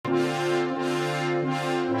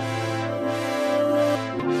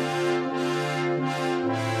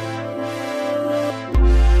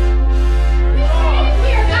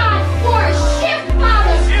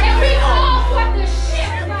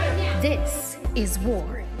is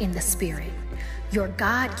War in the Spirit, your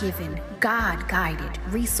God-given, God-guided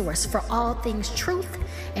resource for all things truth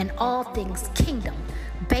and all things kingdom,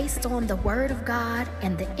 based on the Word of God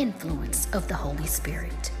and the influence of the Holy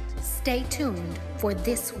Spirit. Stay tuned for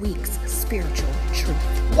this week's spiritual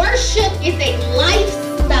truth. Worship is a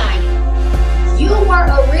lifestyle. You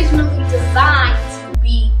were originally designed to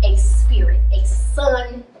be a spirit, a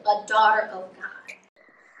son, a daughter of God.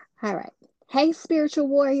 All right. Hey, spiritual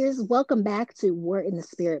warriors. Welcome back to War in the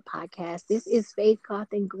Spirit podcast. This is Faith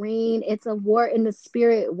Cawthon Green. It's a War in the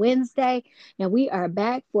Spirit Wednesday, and we are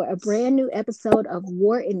back for a brand new episode of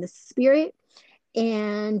War in the Spirit.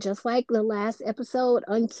 And just like the last episode,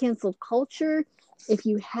 Uncancel Culture, if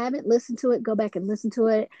you haven't listened to it, go back and listen to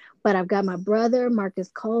it. But I've got my brother,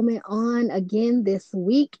 Marcus Coleman, on again this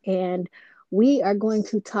week, and we are going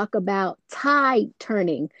to talk about tide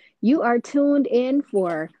turning. You are tuned in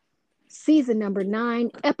for season number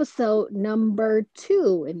 9, episode number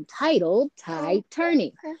 2, entitled Tide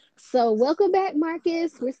Turning. So welcome back,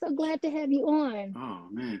 Marcus. We're so glad to have you on. Oh,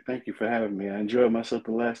 man. Thank you for having me. I enjoyed myself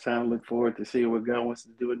the last time. Look forward to seeing what God wants to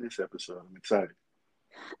do in this episode. I'm excited.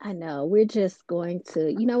 I know. We're just going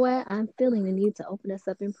to, you know what? I'm feeling the need to open us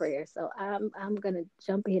up in prayer. So I'm going to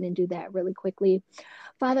jump in and do that really quickly.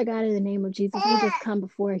 Father God, in the name of Jesus, we just come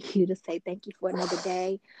before you to say thank you for another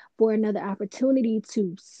day, for another opportunity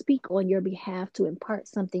to speak on your behalf, to impart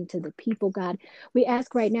something to the people, God. We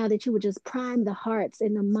ask right now that you would just prime the hearts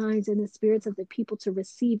and the minds and the spirits of the people to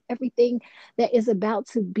receive everything that is about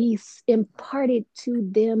to be imparted to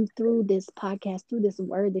them through this podcast, through this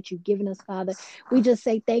word that you've given us, Father. We just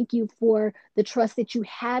say thank you for the trust that you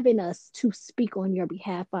have in us to speak on your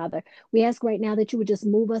behalf, Father. We ask right now that you would just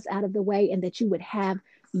move us out of the way and that you would have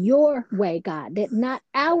your way, God, that not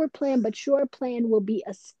our plan, but your plan will be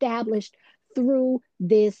established through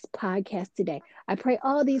this podcast today. I pray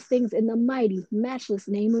all these things in the mighty, matchless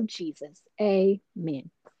name of Jesus. Amen.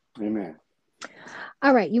 Amen.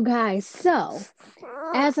 All right, you guys. So,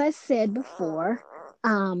 as I said before,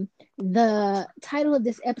 the title of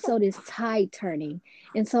this episode is Tide Turning.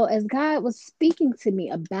 And so as God was speaking to me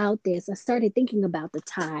about this, I started thinking about the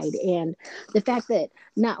tide and the fact that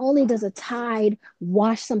not only does a tide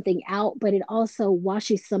wash something out, but it also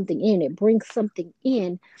washes something in. It brings something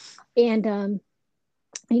in. And,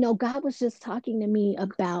 God was just talking to me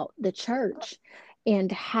about the church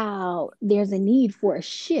and how there's a need for a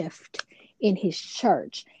shift in his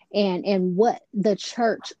church. And what the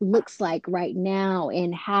church looks like right now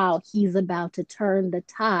and how he's about to turn the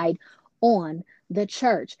tide on the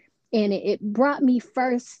church. And it brought me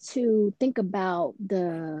first to think about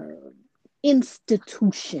the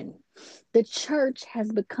institution. The church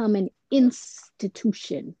has become an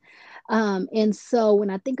institution. And so when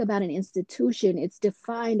I think about an institution, it's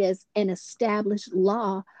defined as an established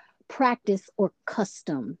law, practice, or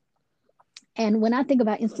custom. And when I think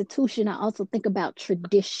about institution, I also think about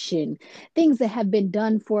tradition, things that have been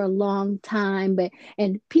done for a long time,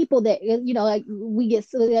 and people that, like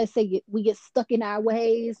let's say we get stuck in our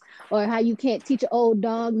ways, or how you can't teach an old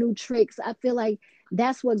dog new tricks. I feel like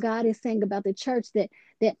that's what God is saying about the church, that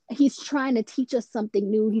he's trying to teach us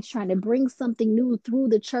something new. He's trying to bring something new through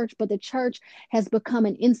the church, but the church has become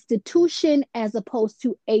an institution as opposed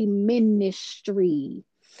to a ministry.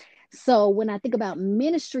 So when I think about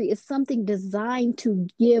ministry, it's something designed to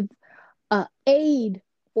give aid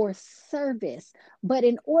or service. But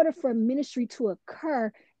in order for ministry to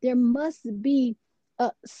occur, there must be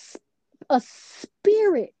a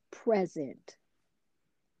spirit present.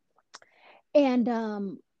 And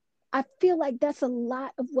I feel like that's a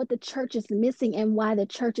lot of what the church is missing and why the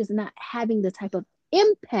church is not having the type of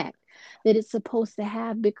impact that it's supposed to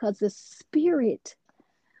have, because the spirit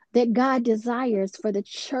that God desires for the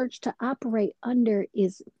church to operate under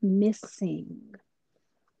is missing.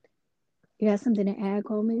 You have something to add,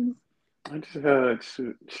 Coleman? I just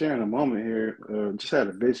sharing a moment here. Just had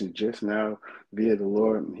a vision just now via the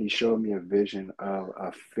Lord. He showed me a vision of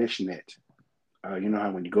a fish net. You know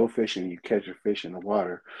how when you go fishing, you catch a fish in the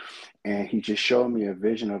water, and he just showed me a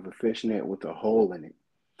vision of a fish net with a hole in it.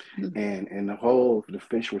 Mm-hmm. And in the hole, the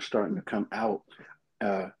fish were starting to come out,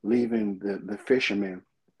 leaving the fishermen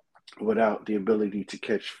without the ability to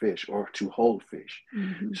catch fish or to hold fish.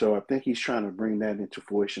 Mm-hmm. So I think he's trying to bring that into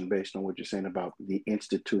fruition based on what you're saying about the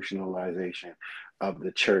institutionalization of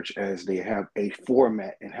the church, as they have a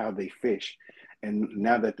format in how they fish. And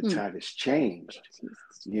now that the tide has changed,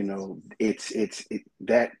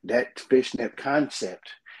 that fishnet concept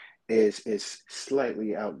is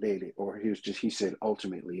slightly outdated, or he said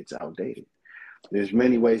ultimately it's outdated. There's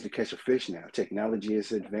many ways to catch a fish now. Technology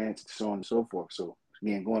is advanced, so on and so forth. So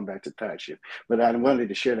Again, going back to tide shift. But I wanted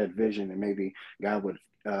to share that vision, and maybe God would,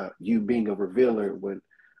 you being a revealer, would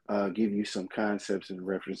give you some concepts in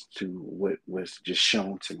reference to what was just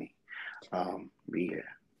shown to me. Yeah.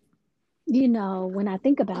 You know, when I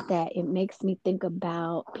think about that, it makes me think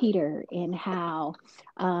about Peter and how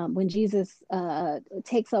when Jesus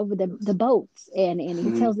takes over the boats and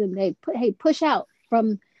he tells them, hey, push out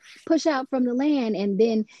from the land. And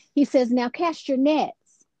then he says, now cast your nets.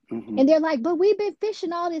 And they're like, but we've been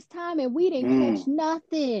fishing all this time and we didn't catch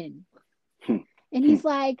nothing. And he's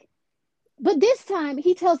like, but this time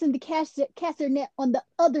he tells them to cast their net on the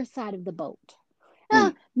other side of the boat.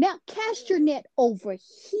 Now cast your net over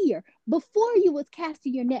here. Before you was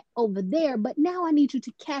casting your net over there, but now I need you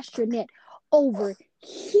to cast your net over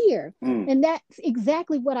here. And that's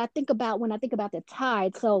exactly what I think about when I think about the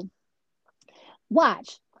tide. So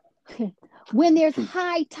watch. When there's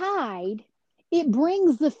high tide, it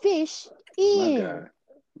brings the fish in.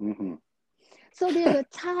 So there's a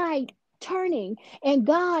tide turning, and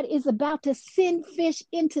God is about to send fish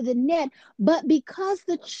into the net. But because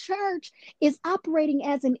the church is operating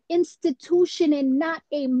as an institution and not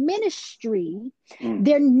a ministry,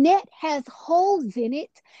 their net has holes in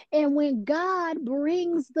it. And when God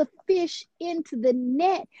brings the fish into the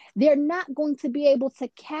net, they're not going to be able to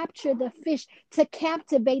capture the fish, to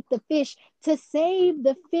captivate the fish, to save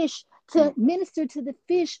the fish, to minister to the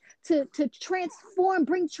fish, to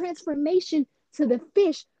bring transformation to the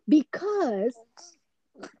fish, because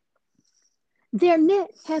their net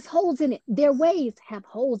has holes in it. Their ways have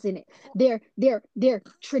holes in it. Their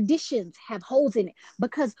traditions have holes in it.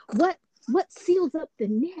 Because what seals up the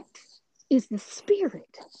net is the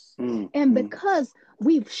Spirit. And because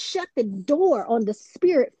we've shut the door on the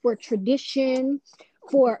Spirit for tradition,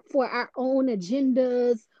 for our own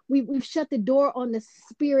agendas, we've shut the door on the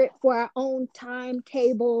Spirit for our own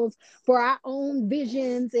timetables, for our own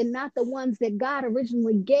visions, and not the ones that God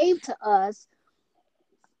originally gave to us.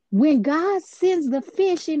 When God sends the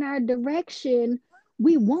fish in our direction,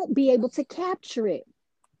 we won't be able to capture it.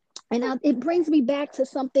 And it brings me back to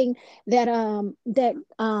something that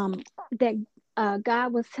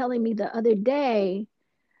God was telling me the other day.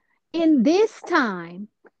 In this time,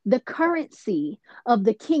 the currency of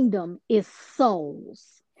the kingdom is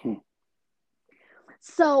souls.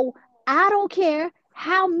 So I don't care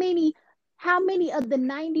how many of the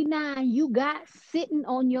 99 you got sitting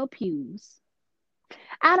on your pews.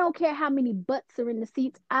 I don't care how many butts are in the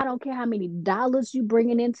seats. I don't care how many dollars you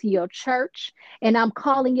bringing into your church. And I'm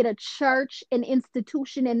calling it a church, an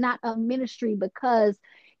institution, and not a ministry, because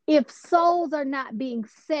if souls are not being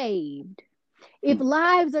saved, if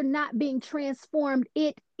lives are not being transformed,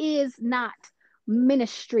 it is not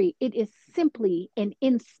ministry. It is simply an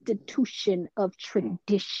institution of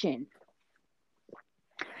tradition.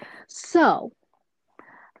 So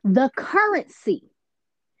the currency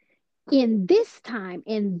in this time,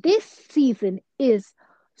 in this season, is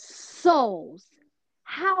souls.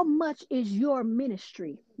 How much is your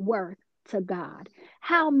ministry worth to God?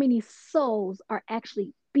 How many souls are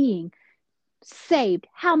actually being saved?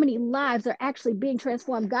 How many lives are actually being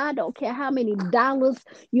transformed? God don't care how many dollars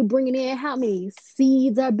you bringing in, how many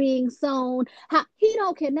seeds are being sown. He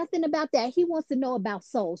don't care nothing about that. He wants to know about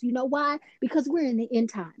souls. You know why? Because we're in the end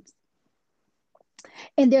times.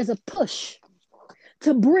 And there's a push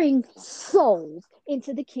to bring souls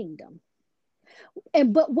into the kingdom.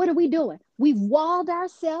 But what are we doing? We've walled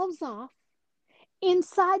ourselves off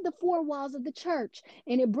inside the four walls of the church.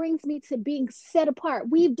 And it brings me to being set apart.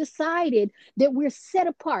 We've decided that we're set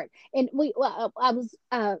apart. And I was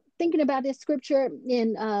thinking about this scripture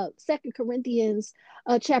in 2 Corinthians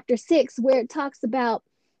chapter 6, where it talks about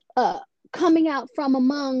coming out from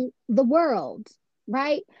among the world,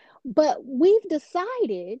 right? But we've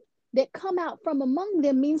decided that come out from among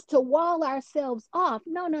them means to wall ourselves off.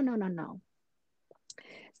 No.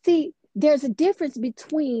 See, there's a difference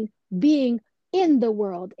between being in the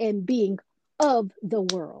world and being of the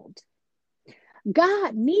world.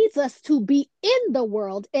 God needs us to be in the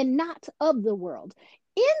world and not of the world.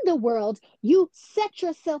 In the world, you set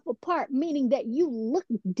yourself apart, meaning that you look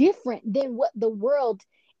different than what the world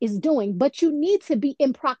is doing, but you need to be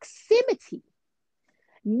in proximity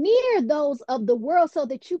near those of the world so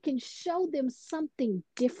that you can show them something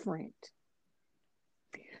different,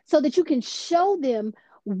 so that you can show them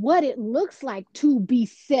what it looks like to be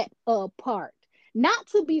set apart, not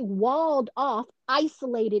to be walled off,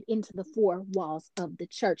 isolated into the four walls of the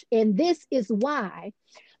church. And this is why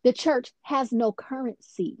the church has no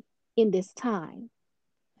currency in this time,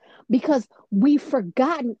 because we've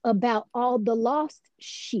forgotten about all the lost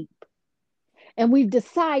sheep. And we've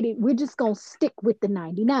decided we're just going to stick with the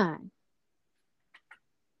 99.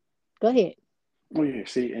 Go ahead. Oh yeah,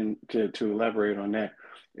 see, and to elaborate on that,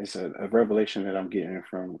 it's a revelation that I'm getting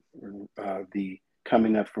from the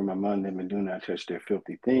coming up from among them and do not touch their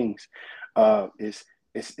filthy things.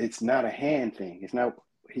 It's not a hand thing. It's not.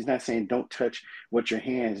 He's not saying don't touch what your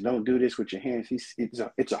hands. Don't do this with your hands.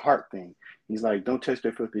 It's a heart thing. He's like, don't touch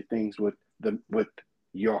their filthy things with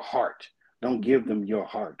your heart. Don't give them your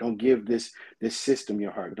heart. Don't give this system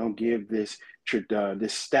your heart. Don't give this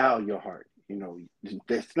style your heart. You know,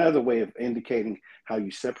 that's another way of indicating how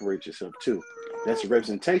you separate yourself too. That's a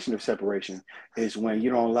representation of separation, is when you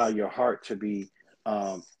don't allow your heart to be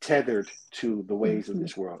tethered to the ways of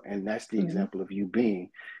this world. And that's the example of you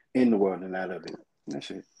being in the world and not of it.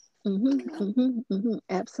 That's it.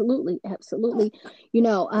 Absolutely. Absolutely. You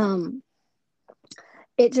know,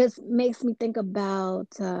 it just makes me think about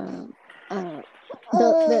the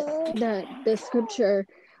scripture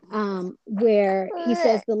where he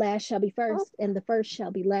says the last shall be first and the first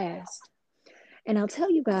shall be last. And I'll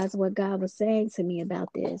tell you guys what God was saying to me about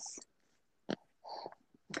this.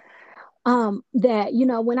 That, you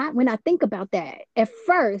know, when I think about that, at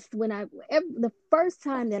first, the first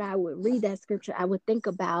time that I would read that scripture, I would think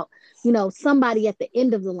about, you know, somebody at the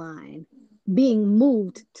end of the line being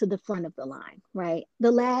moved to the front of the line, right?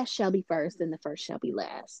 The last shall be first and the first shall be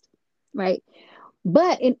last, right?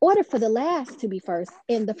 But in order for the last to be first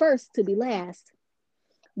and the first to be last,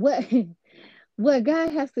 what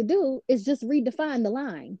God has to do is just redefine the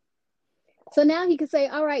line. So now he can say,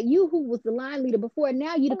 all right, you who was the line leader before,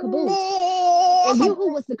 now you the caboose. And you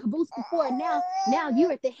who was the caboose before, now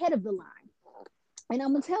you're at the head of the line. And I'm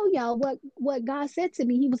going to tell y'all what God said to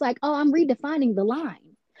me. He was like, oh, I'm redefining the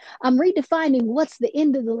line. I'm redefining what's the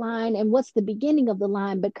end of the line and what's the beginning of the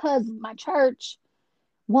line, because my church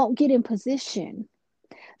won't get in position.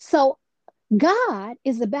 So God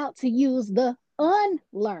is about to use the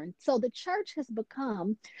unlearned. So the church has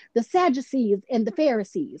become the Sadducees and the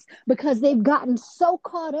Pharisees, because they've gotten so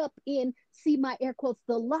caught up in, see my air quotes,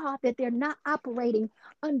 the law, that they're not operating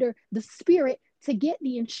under the spirit to get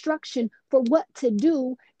the instruction for what to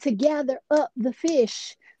do to gather up the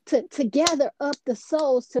fish, to gather up the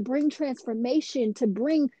souls, to bring transformation, to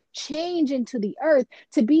bring change into the earth,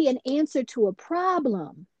 to be an answer to a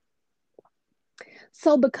problem.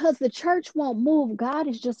 So because the church won't move, God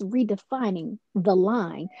is just redefining the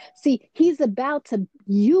line. See, he's about to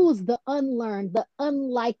use the unlearned, the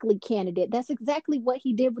unlikely candidate. That's exactly what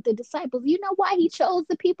he did with the disciples. You know why he chose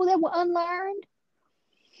the people that were unlearned?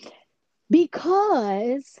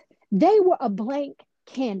 Because they were a blank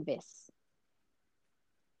canvas.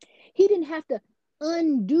 He didn't have to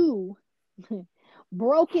undo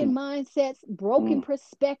broken mindsets, broken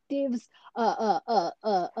perspectives,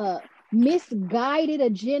 misguided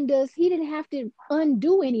agendas. He didn't have to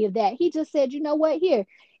undo any of that. He just said, you know what, here,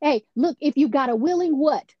 hey, look, if you got a willing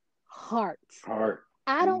what? Heart.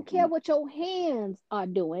 I don't care what your hands are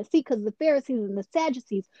doing. See, because the Pharisees and the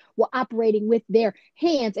Sadducees were operating with their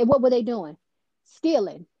hands. And what were they doing?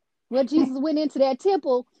 Stealing. Well, Jesus went into that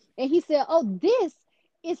temple and he said, oh, this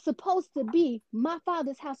is supposed to be, my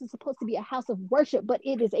Father's house is supposed to be a house of worship, but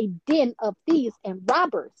it is a den of thieves and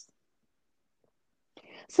robbers.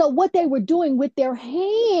 So what they were doing with their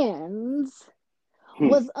hands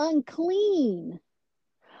was unclean.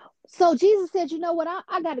 So Jesus said, you know what?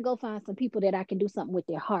 I got to go find some people that I can do something with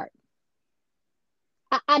their heart.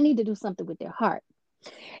 I need to do something with their heart.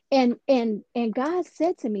 And God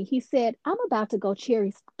said to me, he said, I'm about to go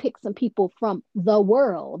cherry pick some people from the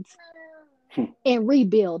world and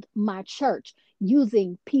rebuild my church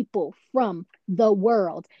using people from the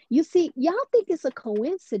world. You see, y'all think it's a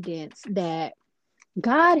coincidence that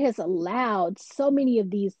God has allowed so many of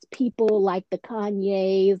these people like the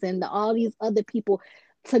Kanyes and all these other people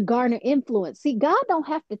to garner influence? See, God don't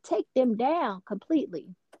have to take them down completely.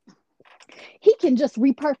 He can just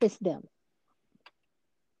repurpose them.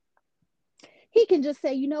 He can just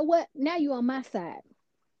say, you know what? Now you're on my side.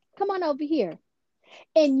 Come on over here.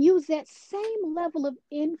 And use that same level of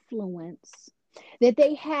influence that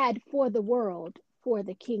they had for the world, for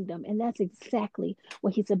the kingdom. And that's exactly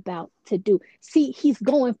what he's about to do. See, he's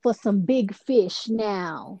going for some big fish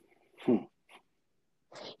now.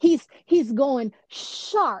 He's going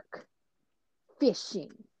shark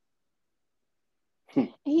fishing.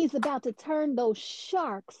 He's about to turn those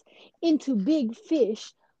sharks into big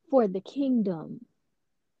fish for the kingdom.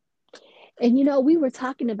 And, you know, we were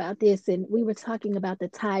talking about this, and we were talking about the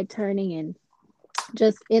tide turning, and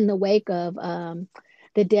just in the wake of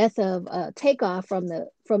the death of Takeoff from the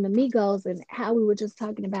Migos, and how we were just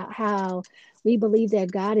talking about how we believe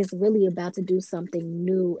that God is really about to do something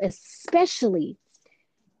new, especially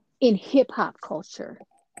in hip hop culture.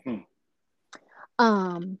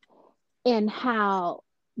 and how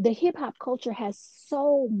the hip hop culture has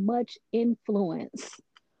so much influence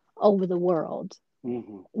over the world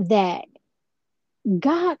Mm-hmm. that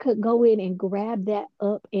God could go in and grab that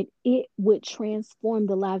up and it would transform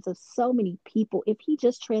the lives of so many people if he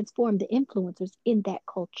just transformed the influencers in that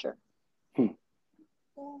culture. Hmm.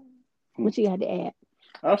 Hmm. What you had to add?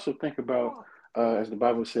 I also think about, as the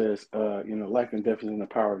Bible says, life and death is in the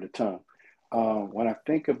power of the tongue. When I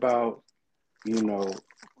think about, you know,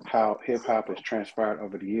 how hip hop has transpired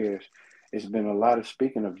over the years, it's been a lot of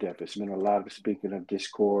speaking of death. It's been a lot of speaking of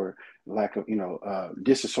discord, lack of,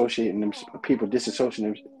 disassociating them, people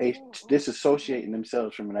disassociating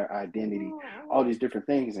themselves from their identity, all these different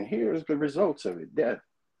things. And here's the results of it: death.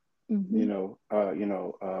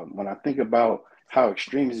 Mm-hmm. When I think about how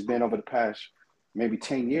extreme it's been over the past maybe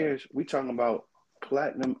 10 years, we talking about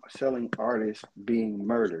platinum selling artists being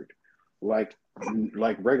murdered, like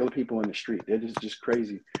regular people in the street. It is just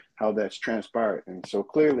crazy how that's transpired. And so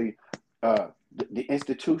clearly, the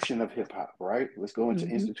institution of hip hop, right? Let's go into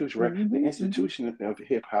Mm-hmm. institution, right? The Mm-hmm. Mm-hmm. institution of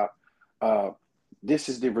hip hop. Uh, this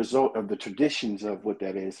is the result of the traditions of what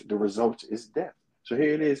that is. The result is death. So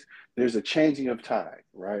here it is. There's a changing of tide,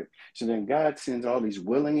 right? So then God sends all these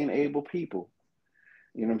willing and able people.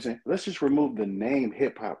 You know what I'm saying? Let's just remove the name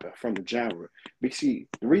hip hop from the genre. Because see,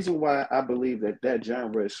 the reason why I believe that that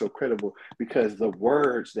genre is so credible because the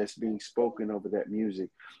words that's being spoken over that music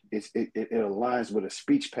it aligns with a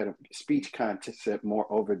speech concept more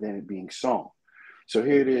over than it being song. So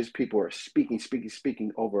here it is, people are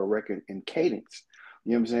speaking over a record in cadence.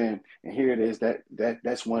 You know what I'm saying? And here it is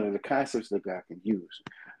that's one of the concepts that God can use.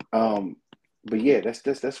 Um, but yeah,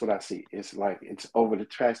 that's what I see. It's like it's over the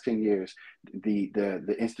past 10 years, the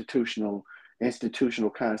institutional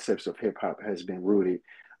concepts of hip hop has been rooted.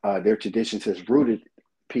 Their traditions has rooted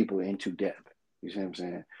people into death. You see what I'm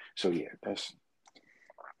saying? So yeah, that's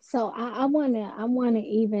So I wanna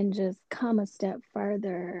even just come a step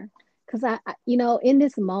further because in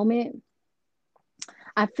this moment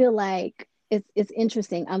I feel like it's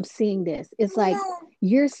interesting. I'm seeing this. It's like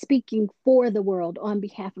you're speaking for the world on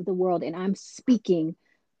behalf of the world, and I'm speaking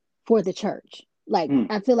for the church. Like mm,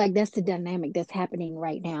 I feel like that's the dynamic that's happening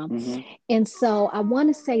right now. mm-hmm, And so I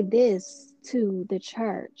want to say this to the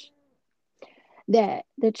church that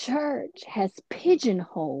the church has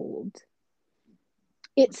pigeonholed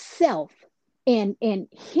itself and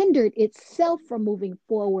hindered itself from moving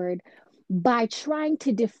forward by trying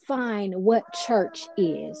to define what church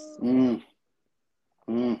is. mm,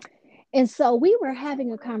 mm, And so we were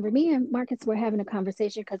having a conversation. Me and Marcus were having a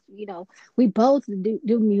conversation because we both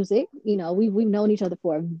do music. We've known each other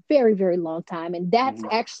for a very very long time, and that's mm-hmm,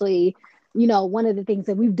 actually one of the things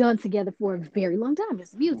that we've done together for a very long time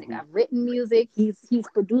is music. mm-hmm, I've written music. He's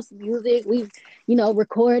produced music. We've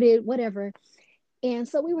recorded whatever. And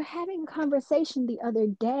so we were having a conversation the other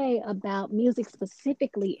day about music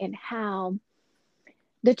specifically and how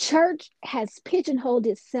the church has pigeonholed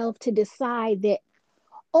itself to decide that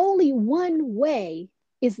only one way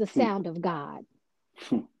is the sound of God.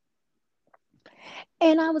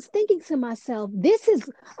 And I was thinking to myself, this is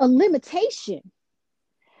a limitation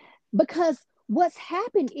because what's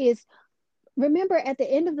happened is, remember at the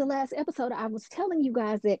end of the last episode, I was telling you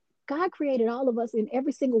guys that God created all of us and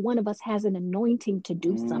every single one of us has an anointing to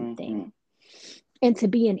do mm-hmm, something and to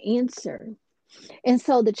be an answer. And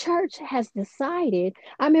so the church has decided.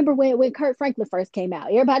 I remember when Kurt Franklin first came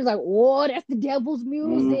out, everybody's like, "Oh, that's the devil's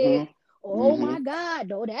music. Oh mm-hmm. my God,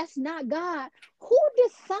 no, that's not God." Who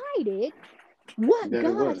decided what That it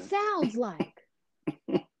God wasn't. sounds like?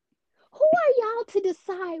 Who are y'all to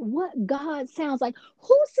decide what God sounds like?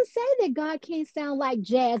 Who's to say that God can't sound like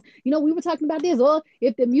jazz? We were talking about this. Or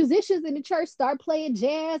if the musicians in the church start playing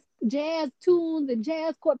jazz tunes and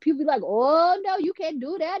jazz chord, people be like, "Oh no, you can't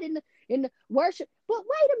do that in the worship." But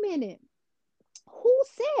wait a minute. Who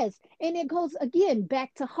says? And it goes again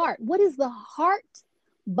back to heart. What is the heart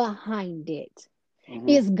behind it? Mm-hmm,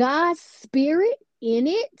 Is God's spirit in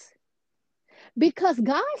it? Because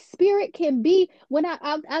God's spirit can be when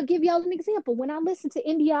I'll give y'all an example. When I listen to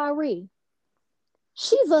India.Arie,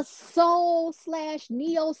 she's a soul /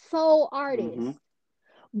 neo soul artist, mm-hmm,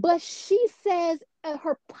 but she says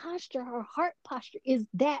her posture, her heart posture is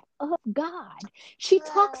that of God. She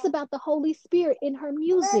talks about the Holy Spirit in her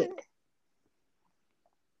music.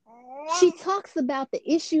 She talks about the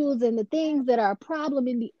issues and the things that are a problem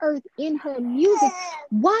in the earth in her music.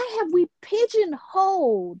 Why have we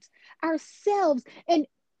pigeonholed ourselves and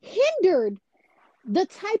hindered the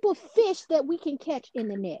type of fish that we can catch in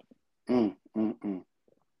the net?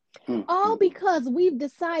 All because we've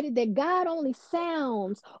decided that God only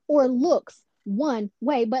sounds or looks one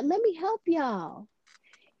way. But let me help y'all.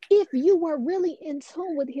 if you were really in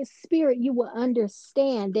tune with his spirit, you will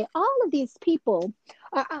understand that all of these people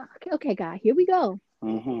are, okay, God, here we go.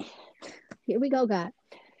 Mm-hmm. Here we go, God.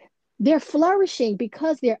 They're flourishing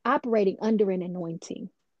because they're operating under an anointing.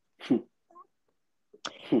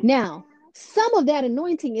 Now, some of that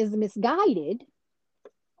anointing is misguided,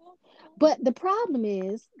 but the problem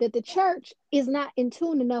is that the church is not in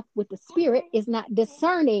tune enough with the spirit, is not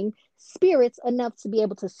discerning spirits enough to be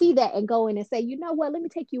able to see that and go in and say, you know what, let me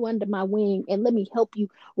take you under my wing and let me help you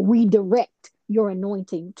redirect your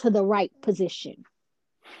anointing to the right position.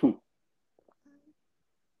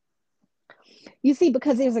 You see,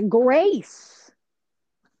 because there's a grace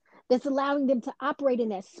that's allowing them to operate in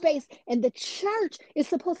that space. And the church is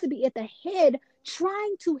supposed to be at the head,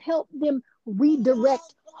 trying to help them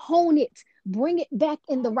redirect, hone it, bring it back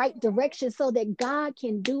in the right direction so that God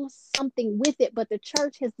can do something with it. But the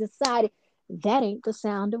church has decided that ain't the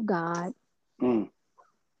sound of God. Ooh,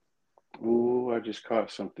 I just caught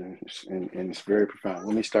something, and it's very profound.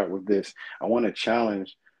 Let me start with this. I want to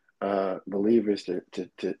challenge believers to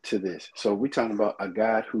this. So we're talking about a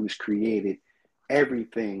God who's created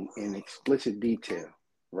everything in explicit detail,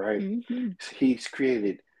 right? Mm-hmm. He's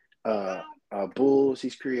created bulls,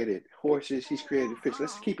 he's created horses, he's created fish.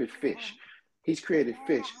 Let's keep it fish. He's created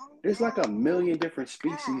fish. There's like 1 million different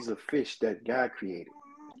species of fish that God created,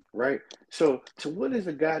 right? So what is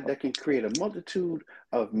a God that can create a multitude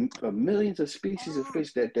of millions of species of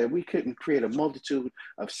fish that we couldn't create a multitude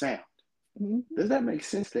of sound? Mm-hmm. Does that make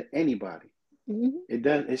sense to anybody? Mm-hmm. It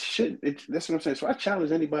does. It should. That's what I'm saying. So I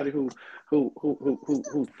challenge anybody who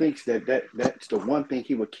thinks that's the one thing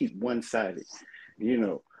he would keep one-sided.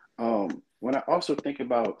 You know, when I also think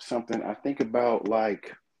about something, I think about,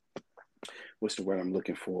 like, what's the word I'm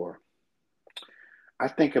looking for? I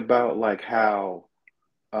think about, like, how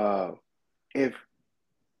if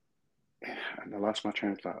I lost my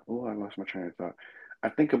train of thought. Oh, I lost my train of thought. I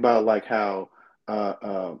think about, like, how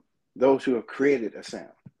those who have created a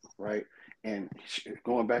sound, right? And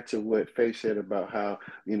going back to what Faith said about how,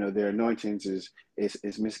 you know, their anointings is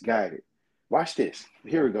misguided. Watch this.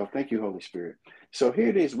 Here we go. Thank you, Holy Spirit. So here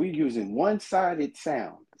it is. We're using one-sided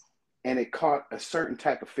sound, and it caught a certain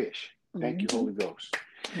type of fish. Thank you, Holy Ghost.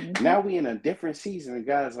 Now we in a different season, and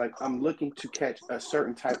God's like, I'm looking to catch a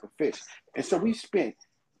certain type of fish. And so we spent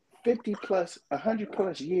 50 plus, 100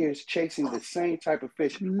 plus years chasing the same type of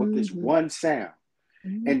fish with this one sound.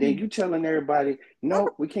 And then you telling everybody, no,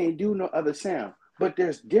 we can't do no other sound. But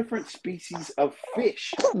there's different species of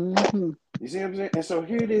fish. You see what I'm saying? And so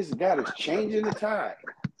here it is, God is changing the tide.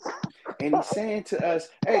 And he's saying to us,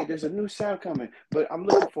 hey, there's a new sound coming, but I'm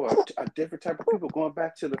looking for a different type of people. Going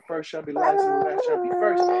back to the first shall be last and the last shall be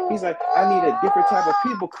first. He's like, I need a different type of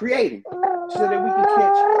people creating so that we can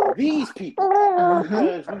catch these people.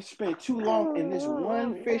 Because we spent too long in this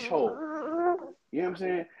one fish hole. You know what I'm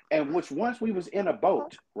saying? And once we was in a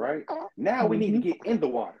boat, right? Now we need to get in the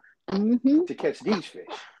water to catch these fish.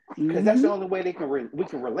 Because that's the only way we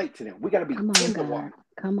can relate to them. We got to be in the water.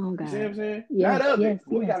 Come on, God. You see what I'm saying? Yes, Not of it,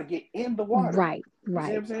 but we got to get in the water. Right. You see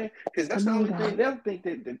what I'm saying? Because that's the only thing they'll think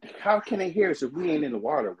that how can they hear us if we ain't in the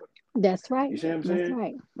water with them? That's right. You see what I'm saying? That's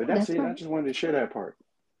right. But that's it. Right. I just wanted to share that part.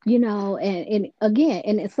 You know, and again,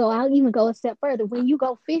 and so I'll even go a step further. When you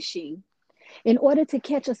go fishing, in order to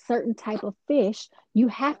catch a certain type of fish, you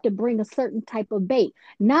have to bring a certain type of bait.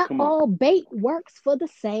 Not all bait works for the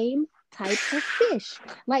same type of fish.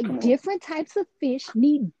 Like different types of fish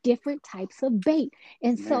need different types of bait.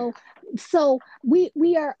 And so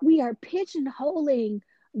we are pigeonholing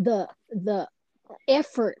the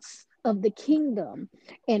efforts of the kingdom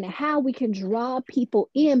and how we can draw people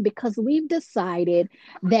in, because we've decided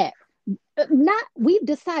that we've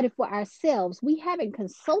decided for ourselves. We haven't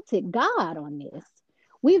consulted God on this.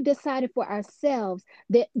 We've decided for ourselves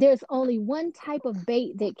that there's only one type of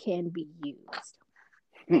bait that can be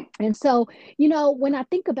used. And so, you know, when I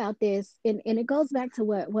think about this, and it goes back to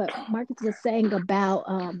what Marcus was saying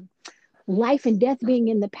about life and death being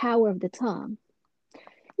in the power of the tongue.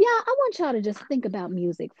 Yeah, I want y'all to just think about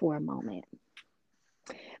music for a moment.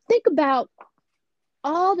 Think about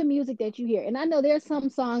all the music that you hear. And I know there's some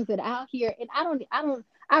songs that I'll hear, and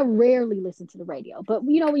I rarely listen to the radio. But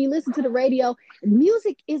you know, when you listen to the radio,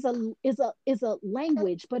 music is a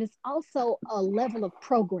language, but it's also a level of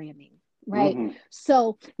programming, right?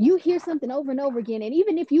 So you hear something over and over again, and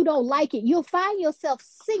even if you don't like it, you'll find yourself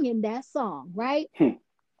singing that song, right?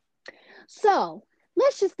 So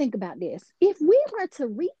let's just think about this. If we were to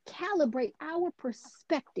recalibrate our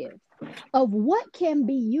perspective of what can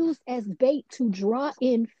be used as bait to draw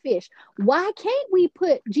in fish, why can't we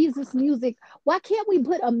put Jesus music? Why can't we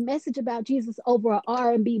put a message about Jesus over an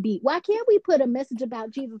R&B beat? Why can't we put a message about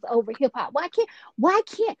Jesus over hip hop? Why can't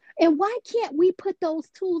we put those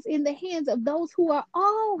tools in the hands of those who are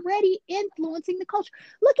already influencing the culture?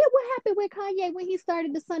 Look at what happened with Kanye when he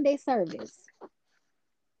started the Sunday service.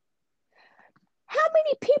 How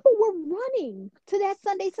many people were running to that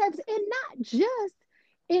Sunday service, and not just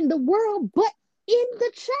in the world, but in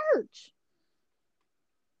the church?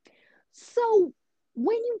 So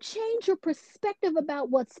when you change your perspective about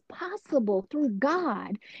what's possible through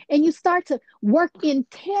God, and you start to work in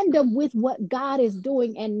tandem with what God is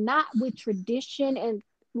doing and not with tradition, and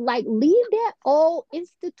like leave that old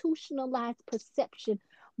institutionalized perception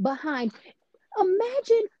behind.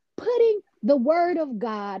 Imagine putting the word of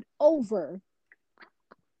God over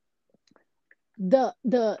a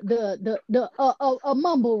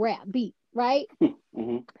mumble rap beat, right?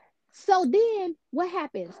 Mm-hmm. So then what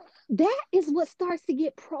happens? That is what starts to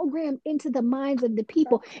get programmed into the minds of the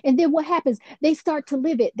people. And then what happens? They start to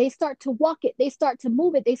live it. They start to walk it. They start to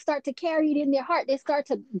move it. They start to carry it in their heart. They start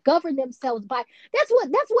to govern themselves by. That's what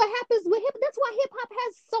happens with hip. That's why hip hop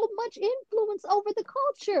has so much influence over the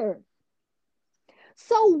culture.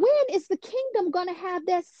 So when is the kingdom going to have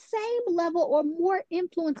that same level or more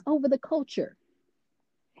influence over the culture?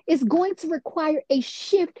 It's going to require a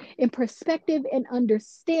shift in perspective and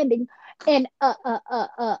understanding, and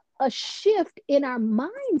a shift in our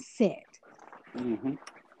mindset. Mm-hmm.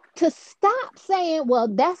 To stop saying, well,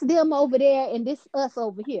 that's them over there and this us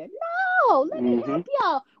over here. No, let me help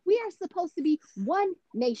y'all. We are supposed to be one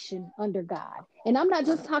nation under God. And I'm not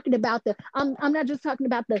just talking about I'm not just talking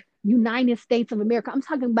about the United States of America. I'm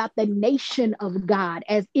talking about the nation of God,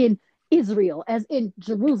 as in Israel, as in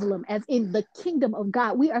Jerusalem, as in the kingdom of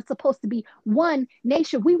God. We are supposed to be one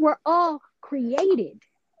nation. We were all created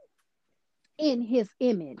in his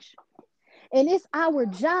image. And it's our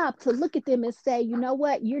job to look at them and say, you know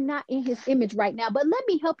what? You're not in his image right now, but let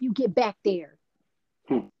me help you get back there.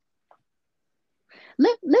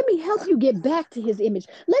 Let me help you get back to his image.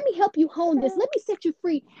 Let me help you hone this. Let me set you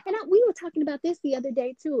free. And we were talking about this the other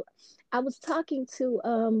day too. I was talking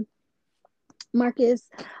to Marcus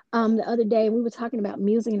the other day, and we were talking about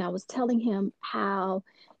music, and I was telling him how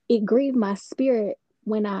it grieved my spirit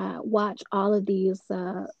when I watch all of these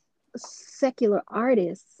secular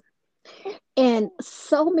artists, and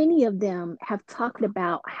so many of them have talked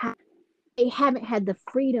about how they haven't had the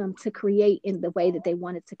freedom to create in the way that they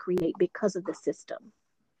wanted to create because of the system.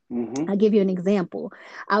 Mm-hmm. I'll give you an example.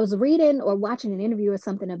 I was reading or watching an interview or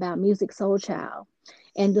something about Musiq Soulchild,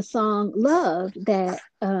 and the song "Love" that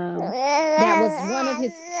was one of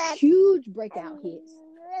his huge breakout hits.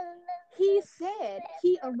 He said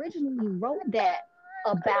he originally wrote that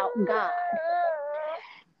about God,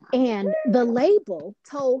 and the label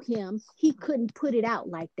told him he couldn't put it out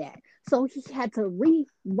like that, so he had to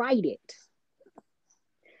rewrite it.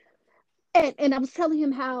 And I was telling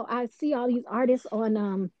him how I see all these artists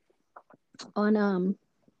on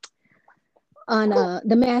The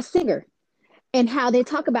Masked Singer, and how they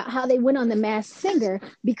talk about how they went on The Masked Singer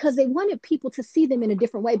because they wanted people to see them in a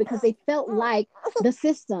different way, because they felt like the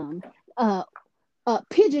system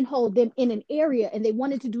pigeonholed them in an area, and they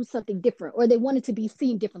wanted to do something different, or they wanted to be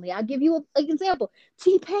seen differently. I'll give you an example.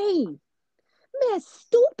 T-Pain, man,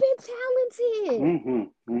 stupid talented. Mm-hmm.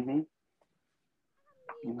 Mm-hmm.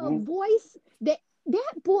 A voice that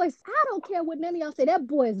voice, I don't care what none of y'all say, that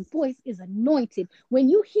boy's voice is anointed. When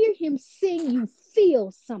you hear him sing, you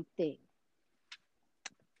feel something.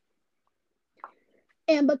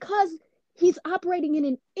 And because he's operating in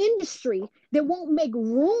an industry that won't make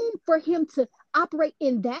room for him to operate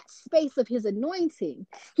in that space of his anointing,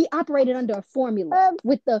 he operated under a formula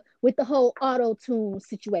with the whole auto-tune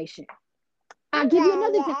situation. I'll give you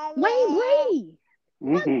another example. Wayne Brady.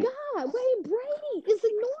 My God, Wayne Brady is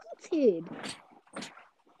anointed.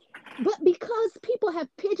 But because people have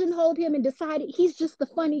pigeonholed him and decided he's just the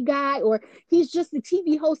funny guy, or he's just the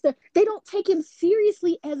TV host, they don't take him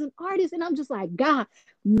seriously as an artist. And I'm just like, God,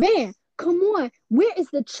 man, come on. Where is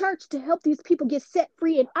the church to help these people get set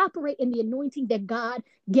free and operate in the anointing that God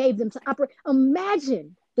gave them to operate?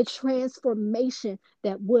 Imagine the transformation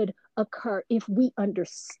that would occur if we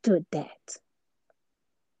understood that.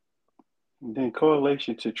 Then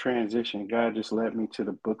correlation to transition, God just led me to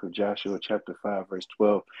the book of Joshua chapter 5 verse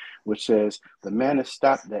 12, which says, the manna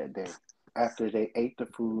stopped that day after they ate the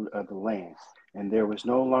food of the land, and there was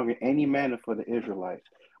no longer any manna for the Israelites,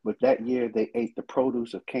 but that year they ate the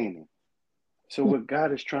produce of Canaan. So what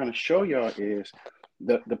God is trying to show y'all is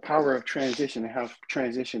the power of transition and how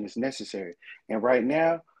transition is necessary. And right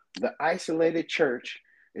now, the isolated church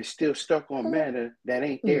is still stuck on manna that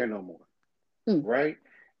ain't there no more, right?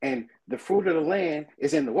 And the fruit of the land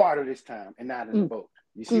is in the water this time and not in the boat.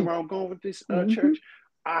 You see where I'm going with this church?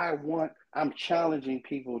 I'm challenging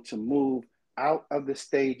people to move out of the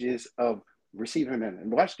stages of receiving manna.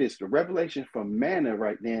 And watch this. The revelation from manna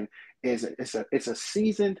right then is it's a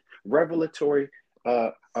seasoned revelatory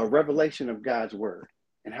a revelation of God's word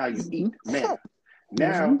and how you eat manna.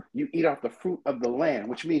 Now you eat off the fruit of the land,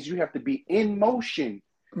 which means you have to be in motion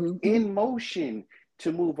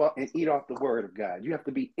to move up and eat off the word of God. You have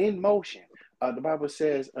to be in motion. The Bible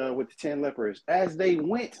says with the 10 lepers, as they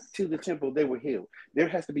went to the temple, they were healed. There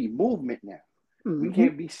has to be movement now. We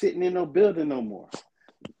can't be sitting in no building no more.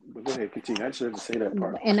 But go ahead, continue. I just have to say that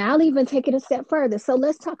part. And I'll even take it a step further. So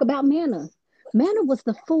let's talk about manna. Manna was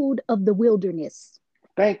the food of the wilderness.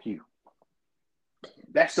 Thank you.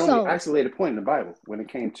 That's the only isolated point in the Bible when it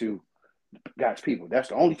came to God's people. That's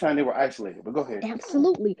the only time they were isolated. But go ahead.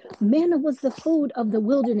 Absolutely. Manna was the food of the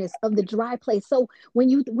wilderness, of the dry place. So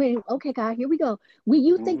okay, God, here we go. When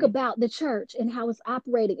you think about the church and how it's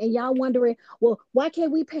operating, and y'all wondering, well, why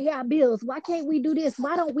can't we pay our bills? Why can't we do this?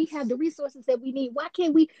 Why don't we have the resources that we need? Why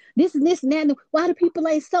can't we this and this and that? Why do people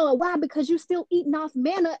ain't sowing? Why? Because you're still eating off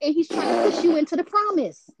manna and he's trying to push you into the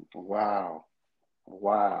promise. Wow.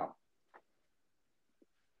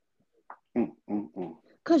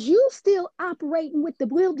 Because you still operating with the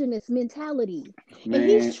wilderness mentality. Man. And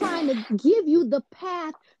he's trying to give you the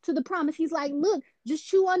path to the promise. He's like, look, just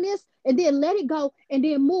chew on this and then let it go and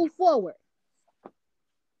then move forward.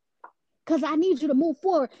 Because I need you to move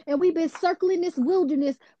forward. And we've been circling this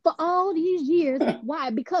wilderness for all these years.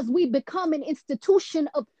 Why? Because we've become an institution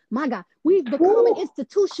of, my God, we've become an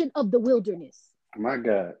institution of the wilderness. My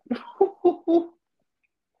God.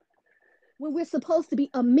 When we're supposed to be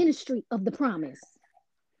a ministry of the promise.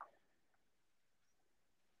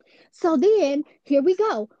 So then here we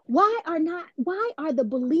go. Why are the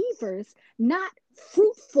believers not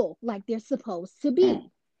fruitful like they're supposed to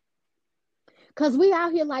be? Because we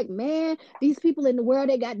out here like, man, these people in the world,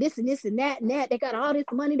 they got this and this and that and that. They got all this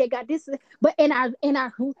money. They got this. But our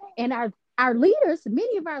leaders,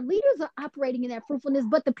 many of our leaders are operating in that fruitfulness,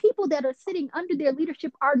 but the people that are sitting under their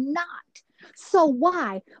leadership are not. So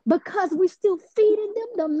why? Because we're still feeding them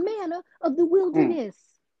the manna of the wilderness.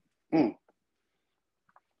 When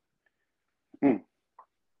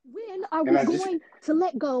are we going to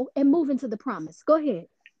let go and move into the promise? Go ahead.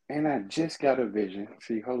 And I just got a vision.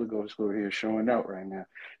 See, Holy Ghost over here showing out right now.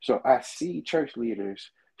 So I see church leaders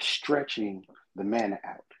stretching the manna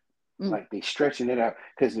out. Like they stretching it out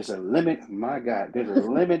because there's a limit. My God, there's a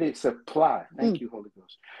limited supply. Thank you, Holy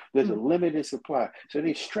Ghost. There's a limited supply. So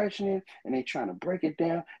they're stretching it and they're trying to break it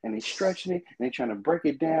down and they're stretching it and they're trying to break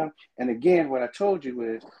it down. And again, what I told you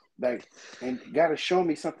is like, and God has shown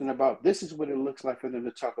me something about this is what it looks like for them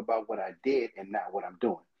to talk about what I did and not what I'm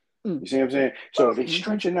doing. You see what I'm saying? So they're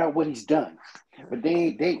stretching out what he's done, but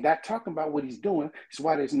they not talking about what he's doing. That's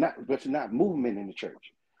why there's not movement in the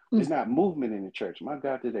church. There's not movement in the church. My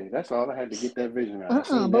God, today. That's all I had to get that vision out.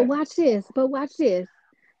 But watch this.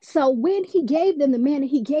 So when he gave them the manna,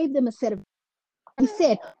 he gave them a set of, he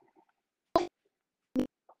said,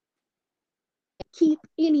 keep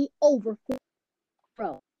any overflow.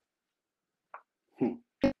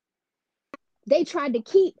 They tried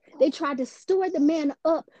to store the manna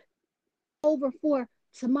up over for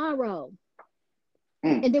tomorrow.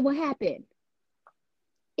 And then what happened?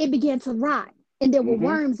 It began to rot. And there were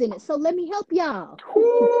worms in it. So let me help y'all.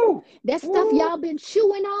 That stuff y'all been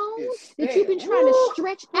chewing on, that you've been trying to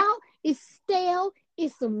stretch out, is stale,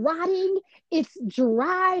 it's rotting, it's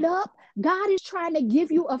dried up. God is trying to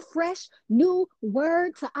give you a fresh new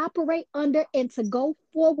word to operate under and to go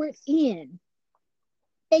forward in.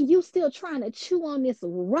 And you still trying to chew on this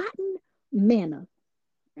rotten manna.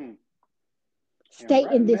 Stay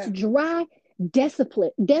in this dry,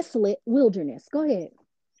 desolate wilderness. Go ahead.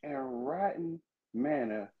 And rotten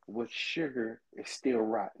manna with sugar is still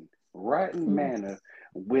rotten. Rotten manna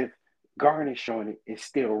with garnish on it is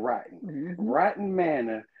still rotten. Rotten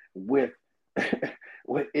manna with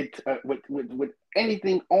with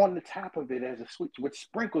anything on the top of it as a sweet with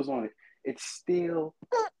sprinkles on it, it's still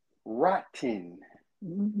rotten.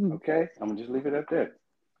 Okay, I'm gonna just leave it up there.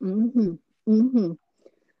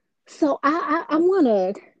 So I want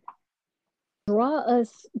to draw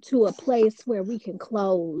us to a place where we can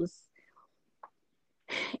close.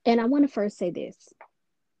 And I want to first say this.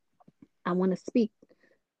 I want to speak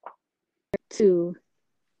to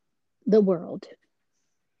the world.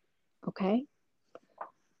 Okay?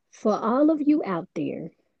 For all of you out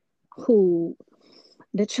there who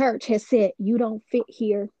The church has said, you don't fit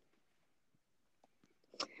here.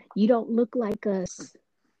 You don't look like us.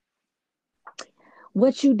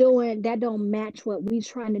 What you doing, that don't match what we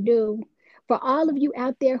trying to do. For all of you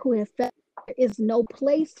out there who have felt there is no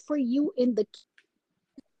place for you in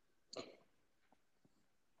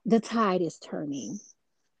the tide is turning.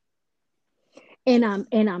 And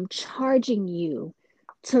I'm charging you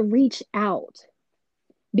to reach out,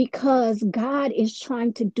 because God is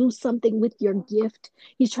trying to do something with your gift.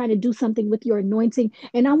 He's trying to do something with your anointing.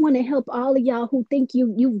 And I want to help all of y'all who think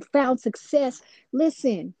you've found success.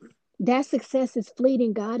 Listen, that success is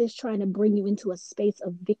fleeting. God is trying to bring you into a space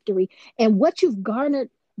of victory. And what you've garnered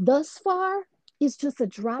thus far is just a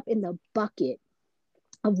drop in the bucket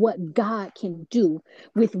of what God can do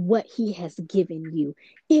with what he has given you,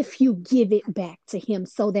 if you give it back to him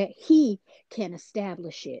so that he can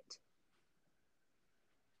establish it.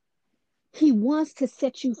 He wants to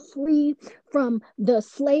set you free from the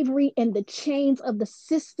slavery and the chains of the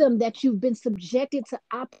system that you've been subjected to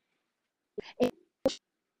operate. And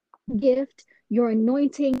gift, your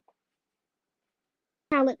anointing,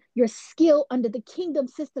 talent, your skill under the kingdom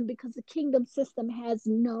system, because the kingdom system has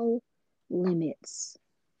no limits.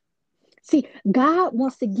 See, God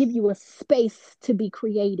wants to give you a space to be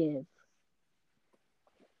creative.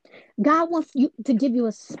 God wants you to give you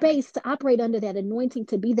a space to operate under that anointing,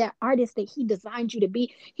 to be that artist that he designed you to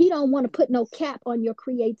be. He don't want to put no cap on your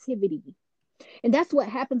creativity. And that's what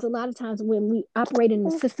happens a lot of times when we operate in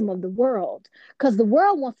the system of the world, because the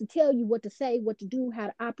world wants to tell you what to say, what to do, how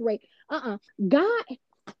to operate. God,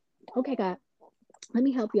 okay, God, let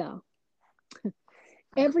me help y'all.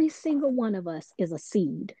 Every single one of us is a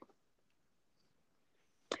seed.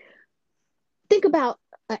 Think about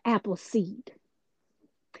an apple seed.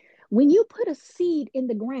 When you put a seed in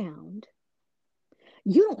the ground,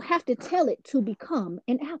 you don't have to tell it to become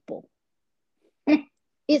an apple.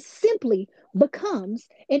 It simply becomes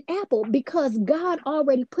an apple because God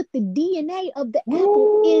already put the DNA of the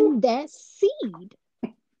apple in that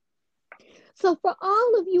seed. So for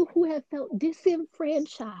all of you who have felt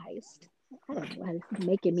disenfranchised, I don't know why this is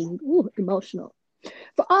making me emotional.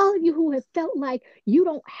 For all of you who have felt like you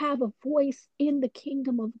don't have a voice in the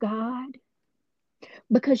kingdom of God,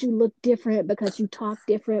 because you look different, because you talk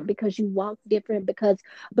different, because you walk different, because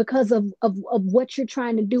of what you're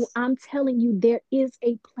trying to do, I'm telling you, there is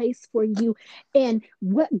a place for you. And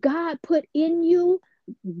what God put in you,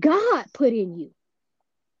 God put in you.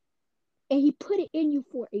 And he put it in you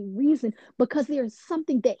for a reason, because there is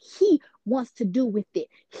something that he wants to do with it.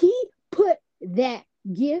 He put that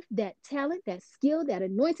gift, that talent, that skill, that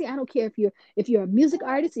anointing. I don't care if you're a music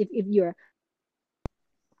artist, if you're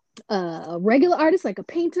a regular artist like a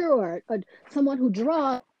painter or someone who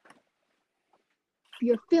draws,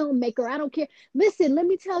 you're a filmmaker, I don't care. Listen, let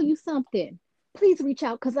me tell you something. Please reach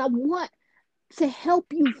out, because I want to help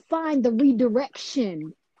you find the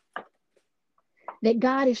redirection that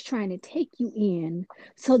God is trying to take you in,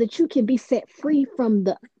 so that you can be set free from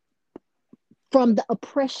the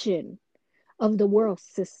oppression of the world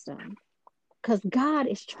system. Because God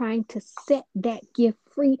is trying to set that gift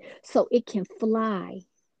free so it can fly.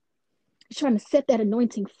 He's trying to set that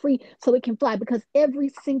anointing free so it can fly, because every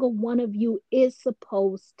single one of you is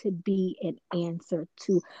supposed to be an answer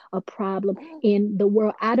to a problem in the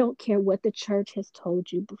world. I don't care what the church has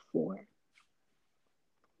told you before.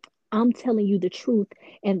 I'm telling you the truth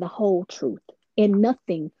and the whole truth and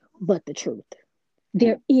nothing but the truth.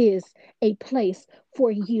 There is a place for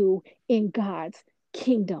you in God's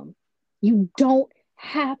kingdom. You don't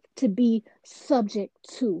have to be subject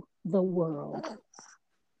to the world.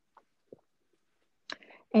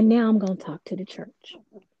 And now I'm going to talk to the church,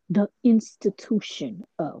 the institution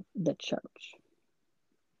of the church.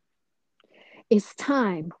 It's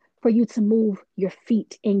time for you to move your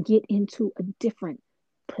feet and get into a different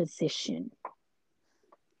position.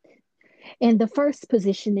 And the first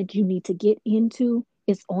position that you need to get into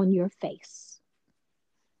is on your face.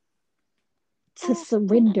 To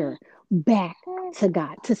surrender back to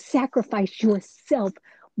God, to sacrifice yourself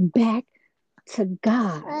back to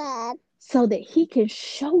God, so that he can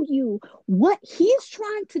show you what he's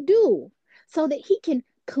trying to do, so that he can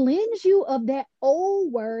cleanse you of that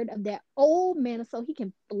old word, of that old manna, so he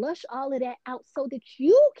can flush all of that out, so that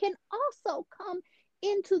you can also come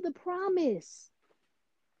into the promise.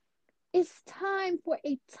 It's time for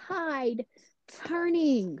a tide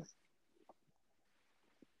turning.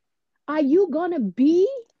 Are you going to be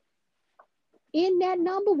in that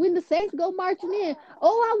number when the saints go marching in?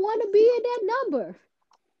 Oh, I want to be in that number.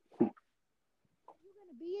 You're going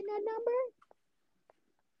to be in that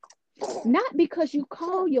number? Not because you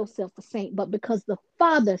call yourself a saint, but because the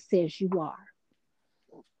Father says you are.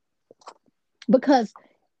 because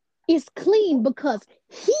it's clean because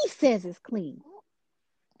he says it's clean.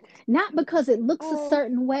 Not because it looks a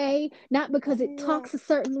certain way, not because it talks a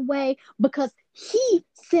certain way, because he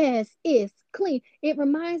says it's clean. It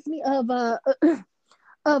reminds me of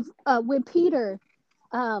when Peter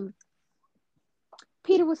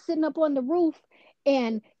was sitting up on the roof,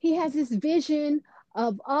 and he has this vision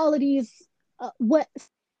of all of these what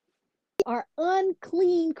are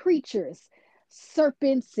unclean creatures,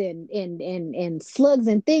 serpents and slugs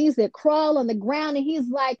and things that crawl on the ground, and he's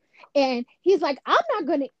like, I'm not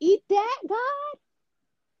going to eat that, God.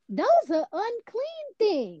 Those are unclean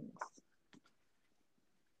things.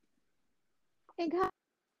 And God,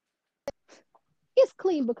 it's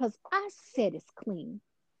clean because I said it's clean.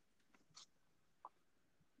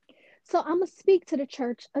 So I'm going to speak to the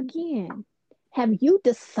church again. Have you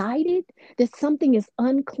decided that something is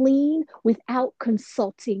unclean without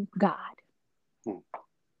consulting God?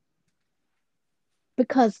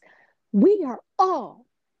 Because we are all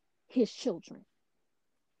his children.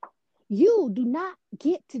 You do not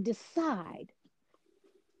get to decide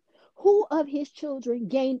who of his children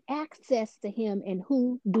gain access to him and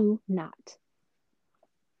who do not.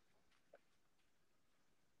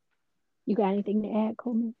 You got anything to add,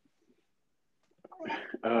 Coleman?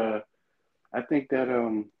 I think that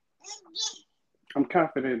I'm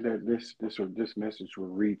confident that this message will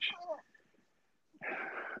reach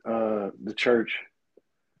the church,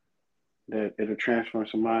 that it'll transform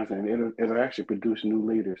some minds, and it'll actually produce new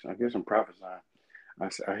leaders. I guess I'm prophesying.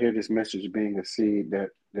 I hear this message being a seed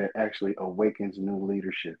that actually awakens new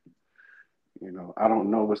leadership. You know, I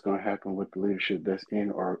don't know what's going to happen with the leadership that's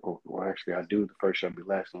in, or actually I do. The first shall be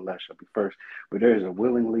last, and the last shall be first. But there is a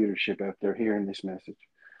willing leadership out there hearing this message.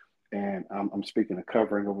 And I'm speaking of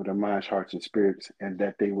covering over their minds, hearts, and spirits, and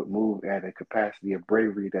that they would move at a capacity of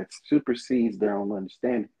bravery that supersedes their own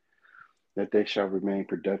understanding, that they shall remain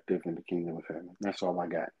productive in the kingdom of heaven. That's all I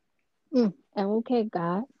got. Okay,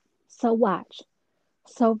 God. So watch.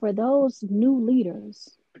 So for those new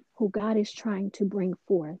leaders who God is trying to bring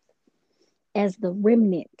forth as the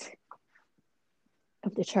remnant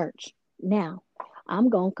of the church, now I'm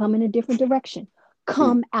going to come in a different direction.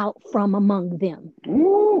 Come out from among them.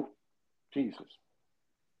 Ooh, Jesus.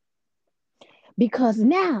 Because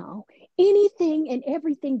now anything and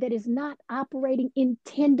everything that is not operating in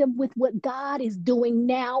tandem with what God is doing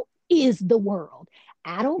now is the world.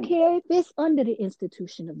 I don't care if it's under the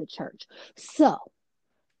institution of the church. So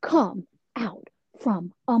come out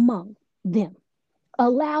from among them.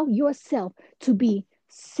 Allow yourself to be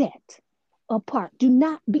set apart. Do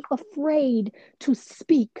not be afraid to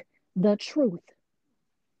speak the truth.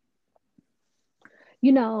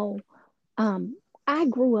 You know, I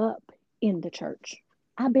grew up in the church.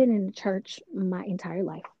 I've been in the church my entire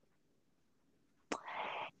life.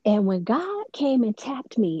 And when God came and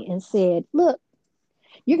tapped me and said, look,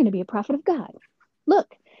 you're going to be a prophet of God.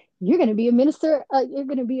 Look, you're going to be a minister. You're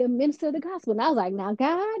going to be a minister of the gospel. And I was like, now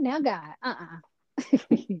God,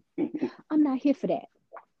 I'm not here for that.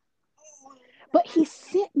 But he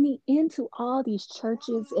sent me into all these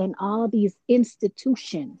churches and all these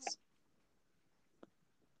institutions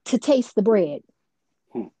to taste the bread.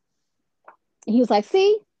 And he was like,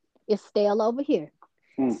 see, it's stale over here.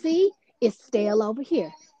 See, it's stale over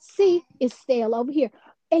here. See, it's stale over here.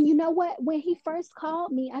 And you know what? When he first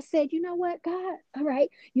called me, I said, you know what, God, all right,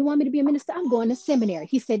 you want me to be a minister? I'm going to seminary.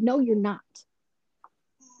 He said, no, you're not.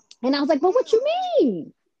 And I was like, well, what you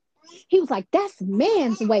mean? He was like, that's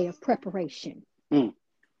man's way of preparation.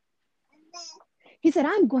 He said,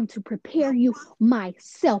 I'm going to prepare you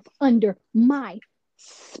myself under my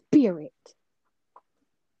spirit.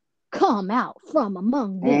 Come out from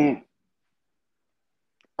among them.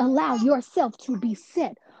 Allow yourself to be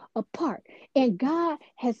set apart. And God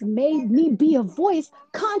has made me be a voice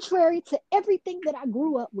contrary to everything that I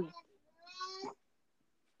grew up with.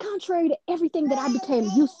 Contrary to everything that I became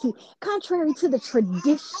used to. Contrary to the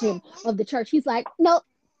tradition of the church. He's like, nope,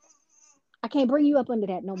 I can't bring you up under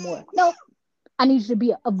that no more. Nope. I need you to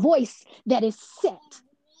be a voice that is set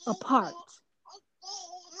apart.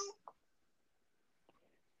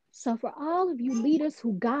 So for all of you leaders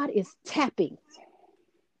who God is tapping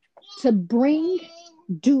to bring,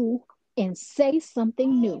 do, and say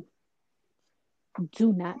something new,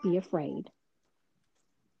 do not be afraid.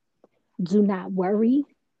 Do not worry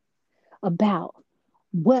about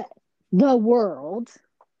what the world,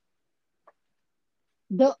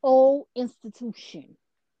 the old institution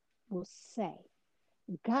will say.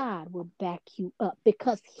 God will back you up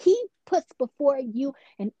because he puts before you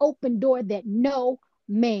an open door that no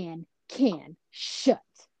man can shut.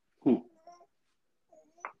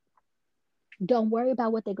 Don't worry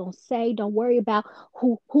about what they're gonna say. Don't worry about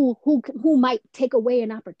who might take away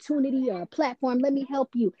an opportunity or a platform. Let me help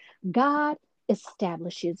you. God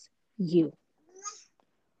establishes you.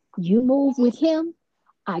 You move with him,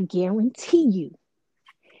 I guarantee you,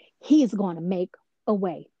 he is going to make a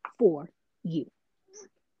way for you.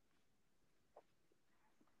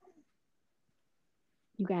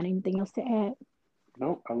 You got anything else to add?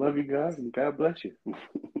 Nope. I love you guys, and God bless you.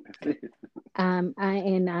 That's it.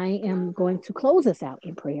 I am going to close us out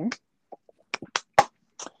in prayer.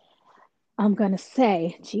 I'm going to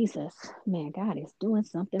say, Jesus, man, God is doing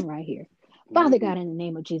something right here. Father God, in the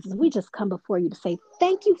name of Jesus, we just come before you to say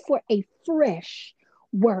thank you for a fresh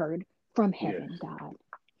word from heaven, yes. God.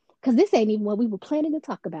 Because this ain't even what we were planning to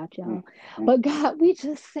talk about, y'all. But God, we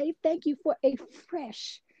just say thank you for a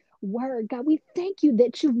fresh word. God, we thank you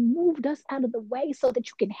that you've moved us out of the way so that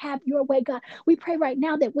you can have your way, God. We pray right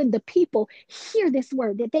now that when the people hear this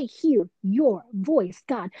word, that they hear your voice,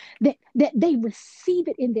 God, that they receive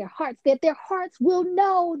it in their hearts, that their hearts will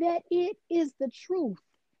know that it is the truth.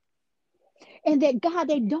 And that, God,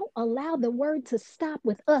 they don't allow the word to stop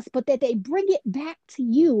with us, but that they bring it back to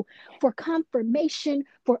you for confirmation,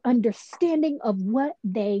 for understanding of what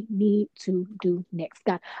they need to do next.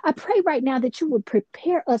 God, I pray right now that you would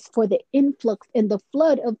prepare us for the influx and the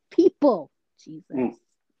flood of people, Jesus,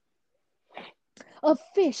 of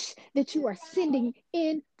fish that you are sending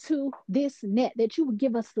into this net, that you would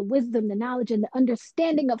give us the wisdom, the knowledge, and the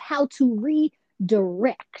understanding of how to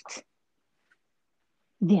redirect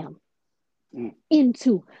them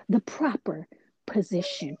into the proper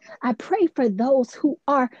position. I pray for those who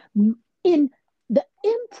are in the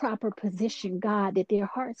improper position, God, that their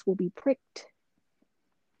hearts will be pricked,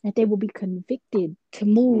 that they will be convicted to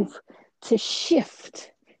move, to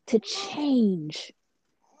shift, to change,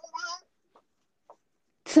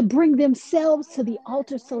 to bring themselves to the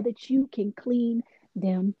altar so that you can clean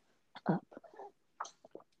them up.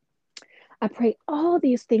 I pray all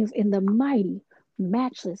these things in the mighty,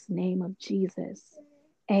 matchless name of Jesus.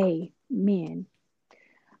 Amen.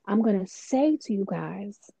 I'm going to say to you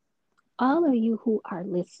guys, all of you who are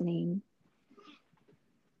listening,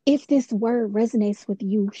 if this word resonates with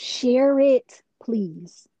you, share it,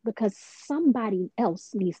 please, because somebody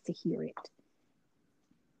else needs to hear it.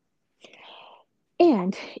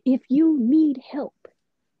 And if you need help,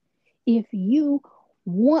 if you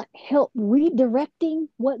want help redirecting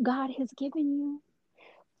what God has given you,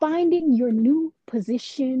 finding your new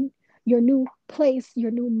position, your new place, your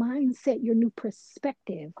new mindset, your new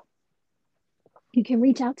perspective, you can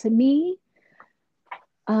reach out to me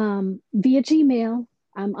via Gmail.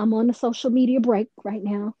 I'm on the social media break right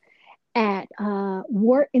now at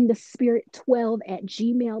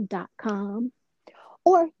warrinthespirit12@gmail.com.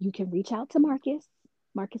 Or you can reach out to Marcus.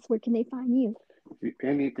 Marcus, where can they find you?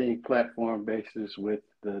 Anything platform basis with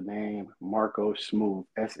the name Marco Smooth,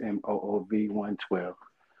 SMOOV112.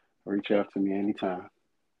 Reach out to me anytime.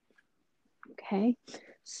 Okay.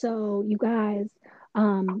 So you guys,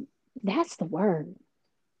 that's the word.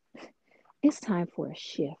 It's time for a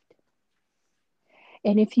shift.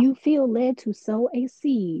 And if you feel led to sow a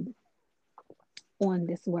seed on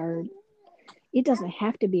this word, it doesn't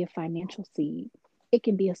have to be a financial seed. It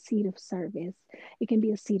can be a seed of service. It can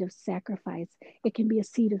be a seed of sacrifice. It can be a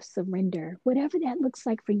seed of surrender. Whatever that looks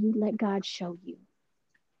like for you, let God show you.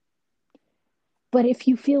 But if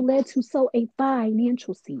you feel led to sow a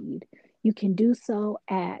financial seed, you can do so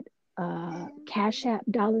at Cash App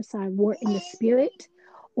 $ War in the Spirit,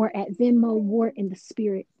 or at Venmo War in the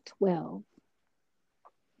Spirit 12.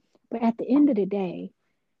 But at the end of the day,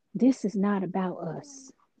 this is not about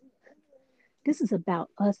us. This is about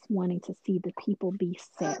us wanting to see the people be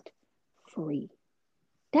set free.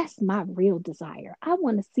 That's my real desire. I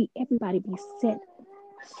want to see everybody be set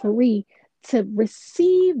free to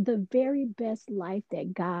receive the very best life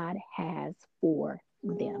that God has for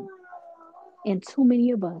them. And too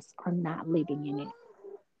many of us are not living in it.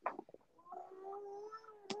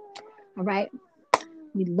 All right.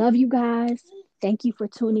 We love you guys. Thank you for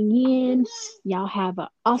tuning in. Y'all have an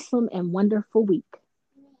awesome and wonderful week.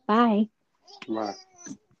 Bye. Bye.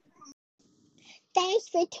 Thanks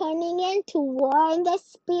for tuning in to War in the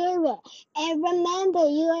Spirit. And remember,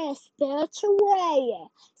 you are a spiritual warrior.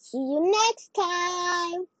 See you next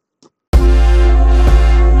time.